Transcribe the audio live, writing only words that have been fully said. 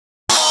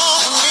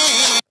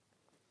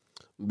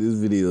This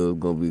video is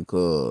gonna be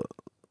called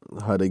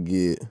 "How to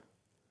Get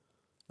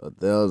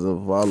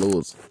 1,000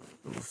 followers,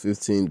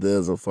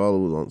 15,000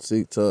 followers on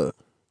TikTok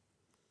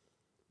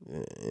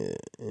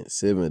in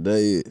 7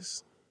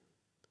 days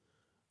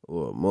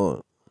or a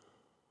month."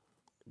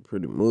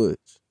 Pretty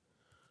much,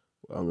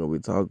 what I'm gonna be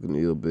talking to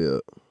you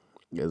about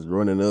is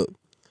running up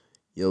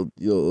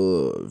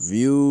your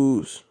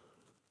views,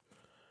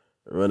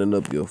 running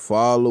up your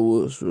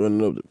followers,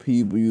 running up the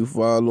people you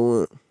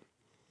following,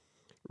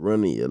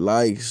 running your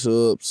likes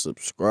up,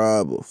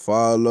 subscribe or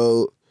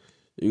follow.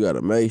 You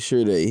gotta make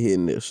sure they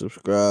hitting that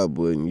subscribe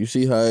button. You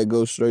see how it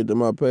goes straight to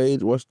my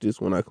page? Watch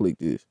this when I click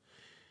this.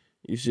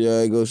 You see how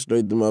it goes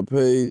straight to my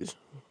page?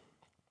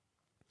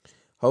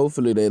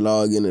 Hopefully they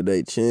log into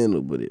their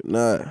channel, but if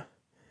not,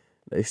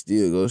 they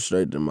still go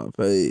straight to my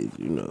page,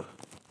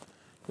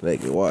 They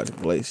can watch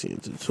Glacier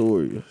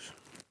tutorials.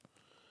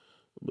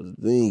 But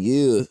the thing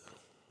is,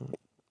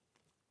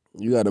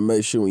 you gotta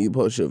make sure when you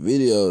post your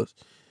videos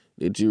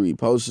that you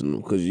reposting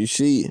them, because you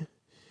see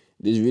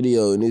this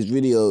video and this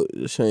video,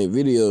 the same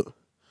video,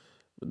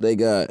 but they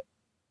got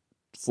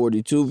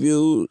 42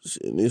 views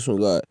and this one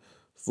got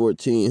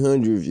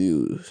 1,400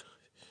 views.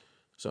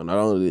 So not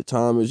only the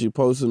time as you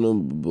posting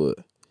them, but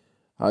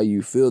how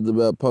you felt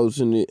about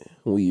posting it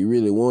when you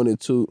really wanted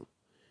to,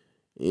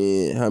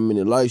 and how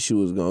many likes you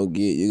was gonna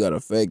get. You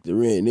gotta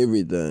factor in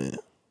everything.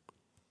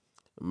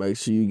 Make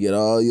sure you get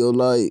all your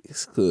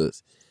likes,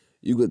 cause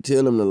you could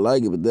tell them to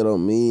like it, but that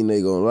don't mean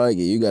they gonna like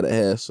it. You gotta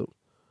have some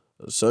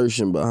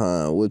assertion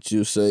behind what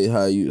you say,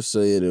 how you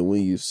say it, and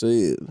when you say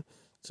it,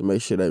 to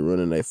make sure they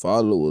running their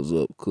followers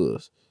up.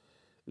 Cause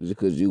just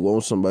because you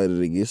want somebody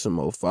to get some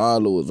more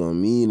followers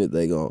don't mean that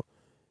they gonna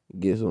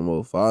get some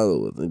more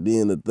followers. And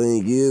then the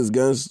thing is,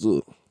 gangster,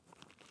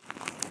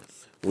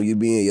 when you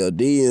be in your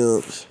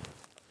DMs,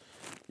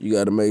 you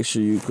gotta make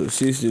sure you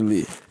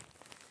consistently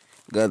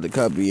got the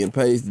copy and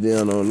paste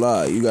down on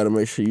live. You gotta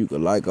make sure you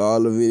can like all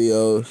the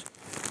videos,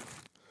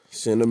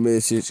 send a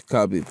message,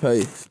 copy,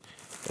 paste.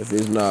 If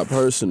it's not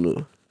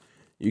personal,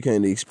 you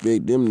can't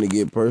expect them to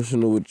get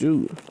personal with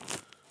you.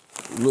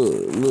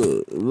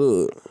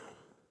 Look.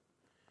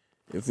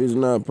 If it's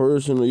not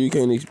personal, you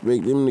can't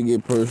expect them to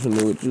get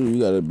personal with you. You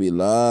gotta be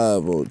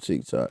live on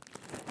TikTok.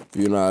 If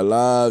you're not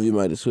live, you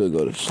might as well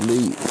go to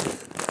sleep.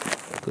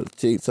 Because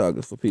TikTok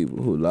is for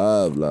people who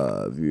live.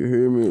 You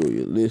hear me or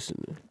you're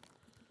listening?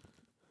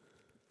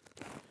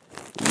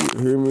 You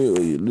hear me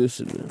or you're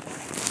listening?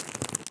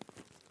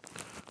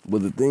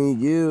 But the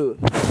thing is,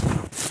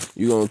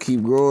 you're gonna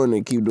keep growing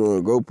and keep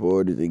doing growth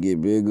parties and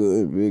get bigger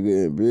and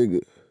bigger and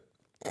bigger.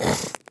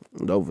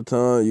 And over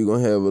time, you're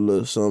gonna have a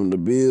little something to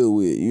build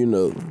with,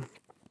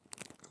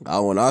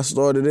 When I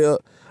started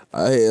out,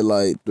 I had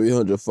like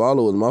 300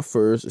 followers my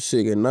first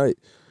second night,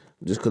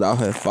 just because I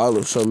had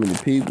followed so many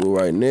people.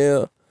 Right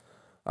now,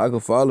 I can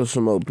follow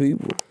some more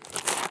people,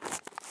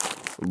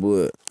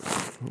 but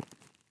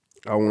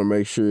I want to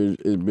make sure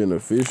it's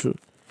beneficial,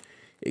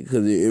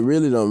 because it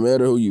really don't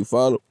matter who you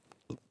follow,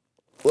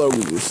 or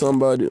with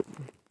somebody.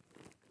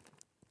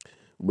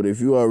 But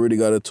if you already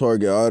got a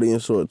target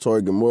audience or a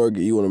target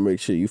market, you want to make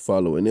sure you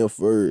following them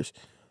first,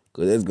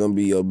 because that's going to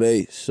be your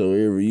base. So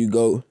wherever you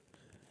go,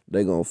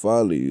 they going to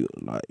follow you.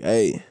 Like,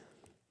 hey,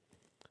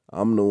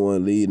 I'm the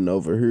one leading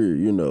over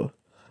here,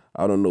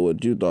 I don't know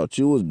what you thought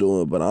you was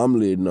doing, but I'm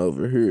leading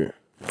over here.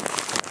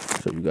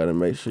 So you got to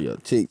make sure your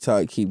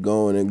TikTok keep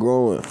going and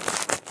growing.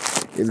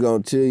 It's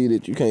going to tell you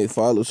that you can't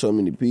follow so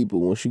many people.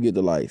 Once you get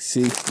to like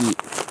 60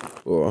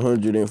 or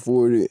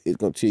 140, it's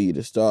going to tell you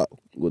to stop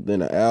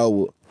within an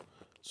hour.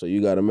 So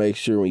you got to make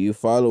sure when you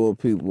following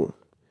people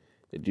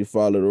that you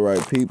follow the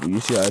right people.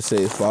 You see how I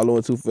say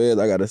following too fast?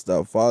 I got to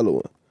stop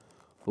following.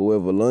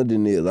 Whoever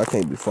London is, I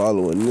can't be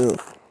following them.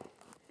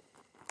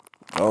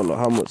 I don't know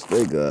how much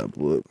they got,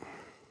 but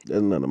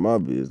that's none of my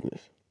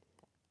business.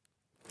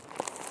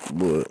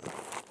 But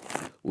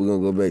we're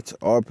going to go back to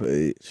our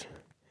page.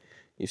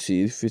 You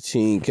see, it's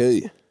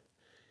 15K.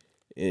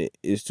 And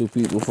it's 2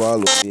 people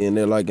following me and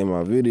they're liking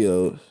my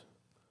videos.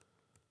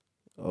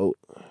 Oh.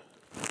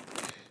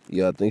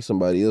 Yeah, I think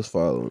somebody else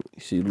following me.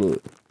 See,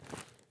 look.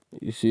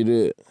 You see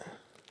that?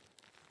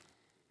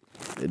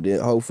 And then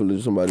hopefully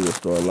somebody will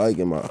start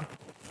liking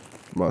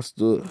my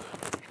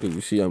stuff. Because you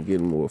see I'm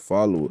getting more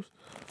followers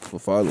for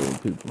following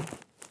people.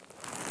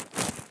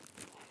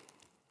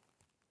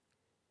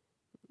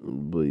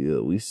 But yeah,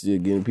 we still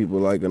getting people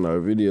liking our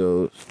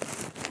videos.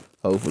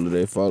 Hopefully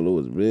they follow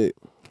us back.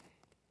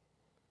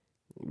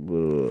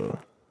 But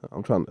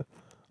I'm trying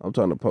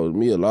to post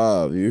me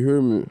alive. You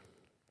hear me?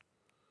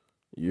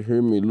 You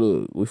hear me?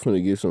 Look, we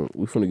finna get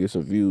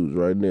some views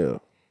right now.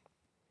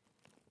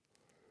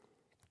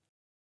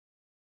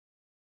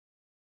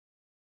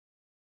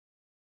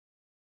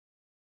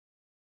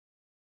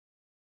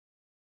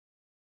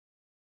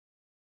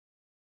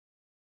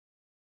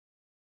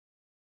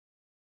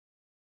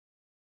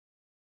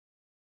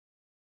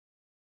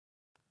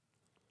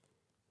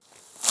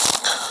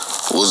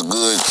 What's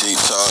good,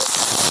 TikTok?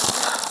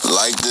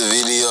 Like the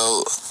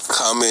video,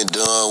 comment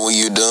done when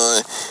you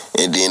done.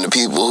 And then the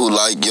people who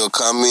like your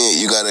comment,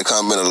 you gotta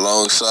comment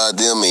alongside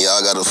them and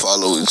y'all gotta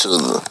follow each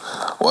other.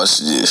 Watch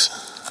this.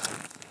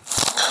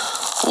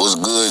 What's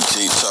good,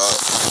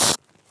 TikTok?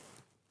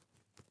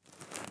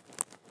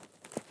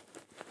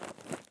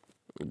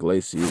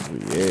 Glaciers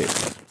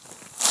react.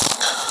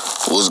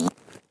 What's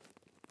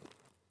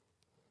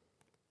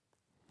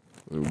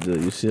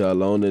good? You see how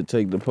long it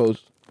take to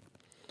post?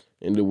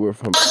 And then we're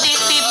from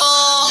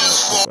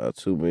about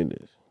 2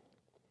 minutes.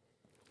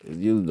 It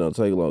usually don't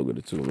take longer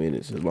than 2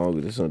 minutes, as long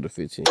as it's under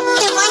 15.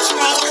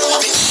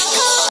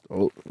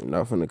 Oh, you're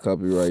not finna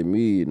copyright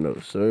me, no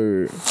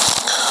sir.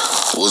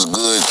 What's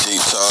good,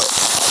 TikTok?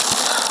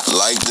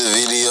 Like the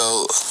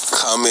video,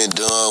 comment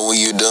done when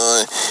you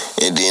done,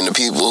 and then the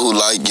people who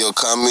like your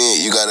comment,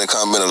 you gotta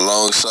comment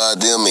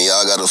alongside them, and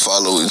y'all gotta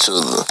follow each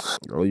other.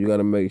 Oh, you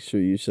gotta make sure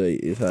you say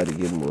it's how to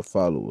get more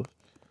followers,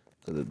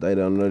 cause if they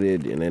don't know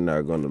that, then they're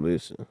not gonna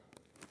listen.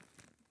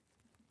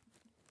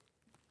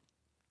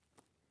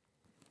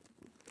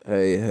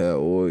 Hey, how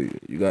are you?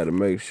 You gotta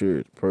make sure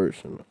it's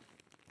personal.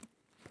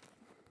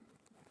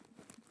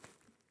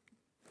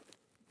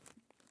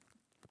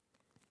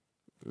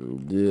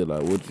 Yeah,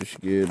 like what you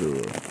scared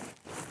of.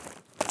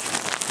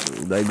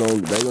 They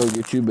gon'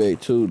 get you back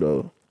too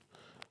though.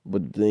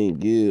 But the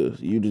thing is,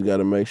 you just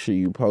gotta make sure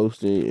you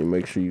posting and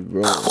make sure you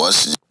growing.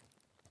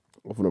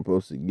 I'm finna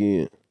post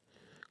again.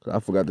 Cause I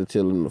forgot to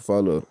tell them to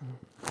follow.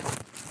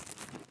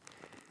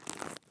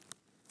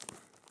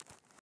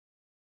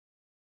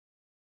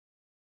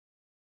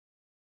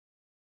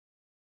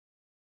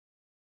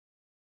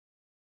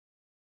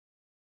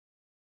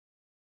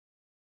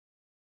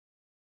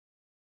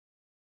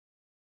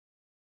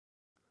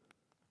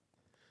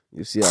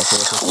 You see how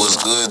fast. What's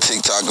good,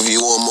 TikTok? If you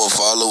want more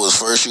followers,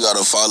 first you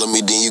gotta follow me,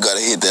 then you gotta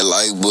hit that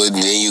like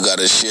button, then you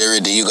gotta share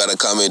it, then you gotta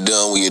comment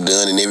done when you're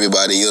done, and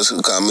everybody else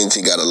who comments,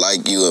 you gotta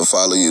like you and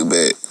follow you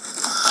back.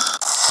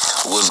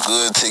 What's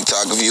good,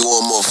 TikTok? If you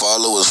want more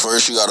followers,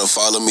 first you gotta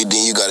follow me,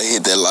 then you gotta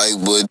hit that like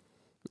button.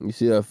 You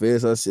see how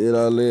fast I said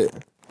all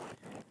that?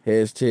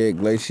 Hashtag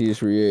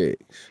Glacius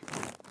Reacts.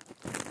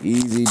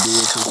 Easy, do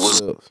it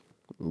yourself.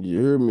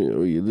 You hear me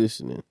or you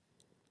listening?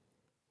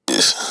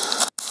 Yes.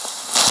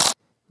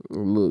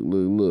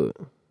 Look.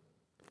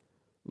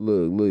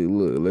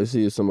 Let's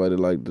see if somebody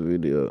liked the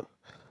video.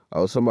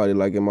 Oh, somebody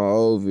liking my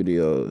old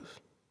videos.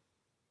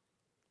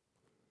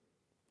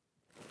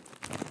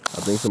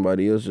 I think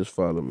somebody else just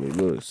followed me.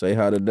 Look, say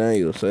hi to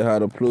Daniel. Say hi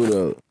to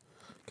Pluto.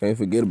 Can't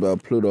forget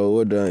about Pluto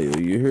or Daniel.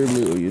 You hear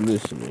me or you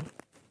listening?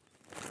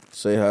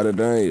 Say hi to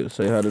Daniel.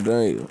 Say hi to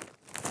Daniel.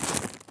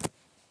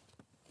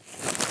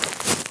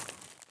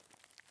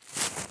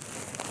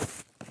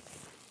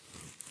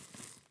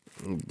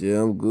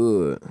 Yeah, I'm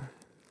good.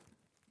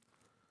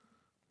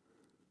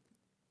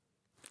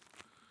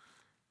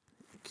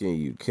 Can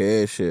you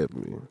cash at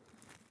me?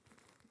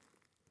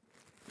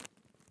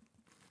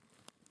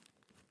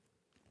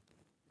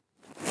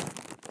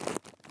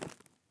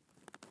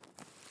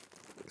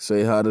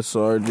 Say hi to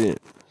Sergeant.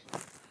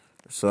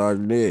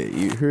 Sergeant,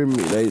 you hear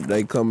me?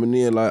 They coming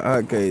in like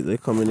hotcakes. They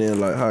coming in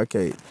like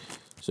hotcakes.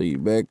 So you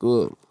back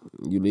up.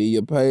 You leave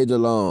your page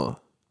alone.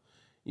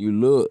 You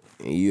look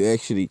and you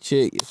actually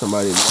check if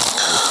somebody.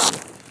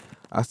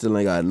 I still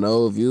ain't got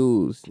no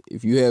views.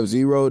 If you have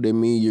 0, that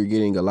means you're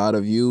getting a lot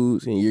of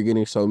views, and you're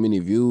getting so many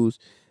views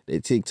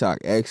that TikTok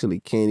actually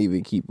can't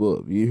even keep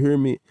up. You hear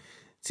me?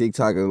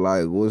 TikTok is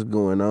like, what's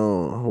going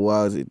on?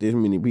 Why is it this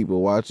many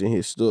people watching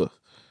his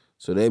stuff?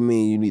 So that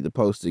means you need to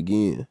post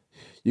again.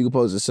 You can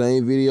post the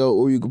same video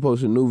or you can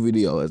post a new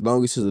video. As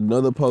long as it's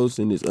another post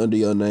and it's under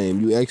your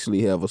name, you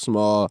actually have a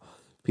small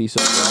piece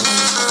of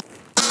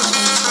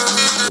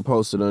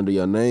post it under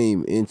your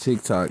name in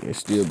TikTok and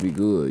still be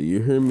good.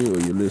 You hear me or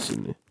you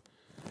listening?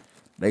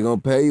 They gonna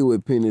pay you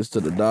with pennies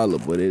to the dollar,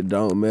 but it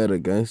don't matter,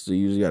 gangster.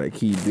 You just gotta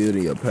keep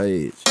building your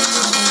page.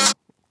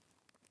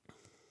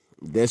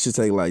 That should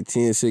take like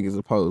 10 seconds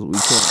to post. We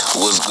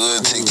can't. What's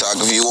good, TikTok?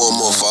 If you want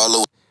more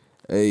followers.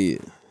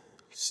 8,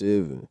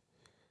 7,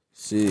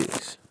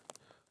 6,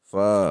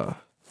 5,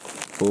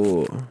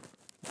 4,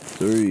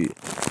 3,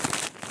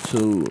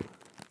 2.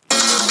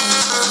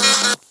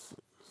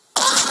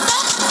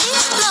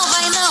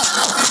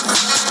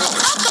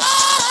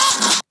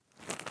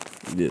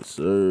 Yes,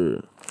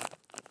 sir.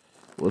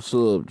 What's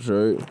up,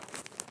 Trey?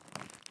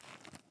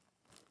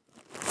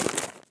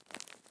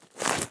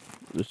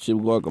 The chip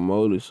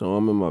guacamole, so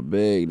I'm in my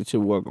bag. The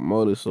chip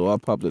guacamole, so I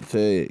popped the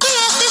tag.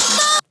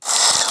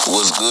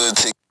 What's good,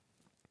 TikTok?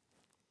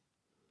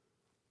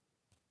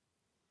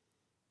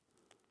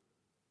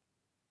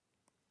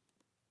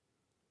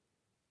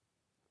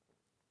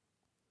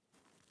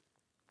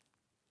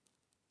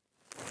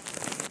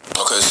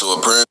 Okay, so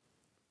apparently.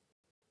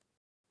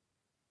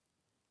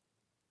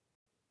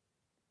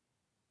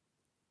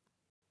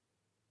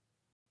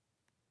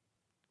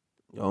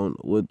 I don't know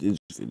what this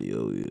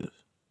video is.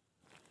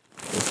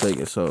 It's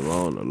taking so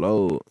long to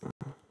load.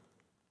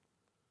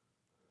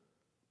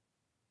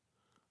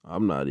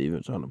 I'm not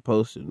even trying to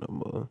post it no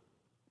more.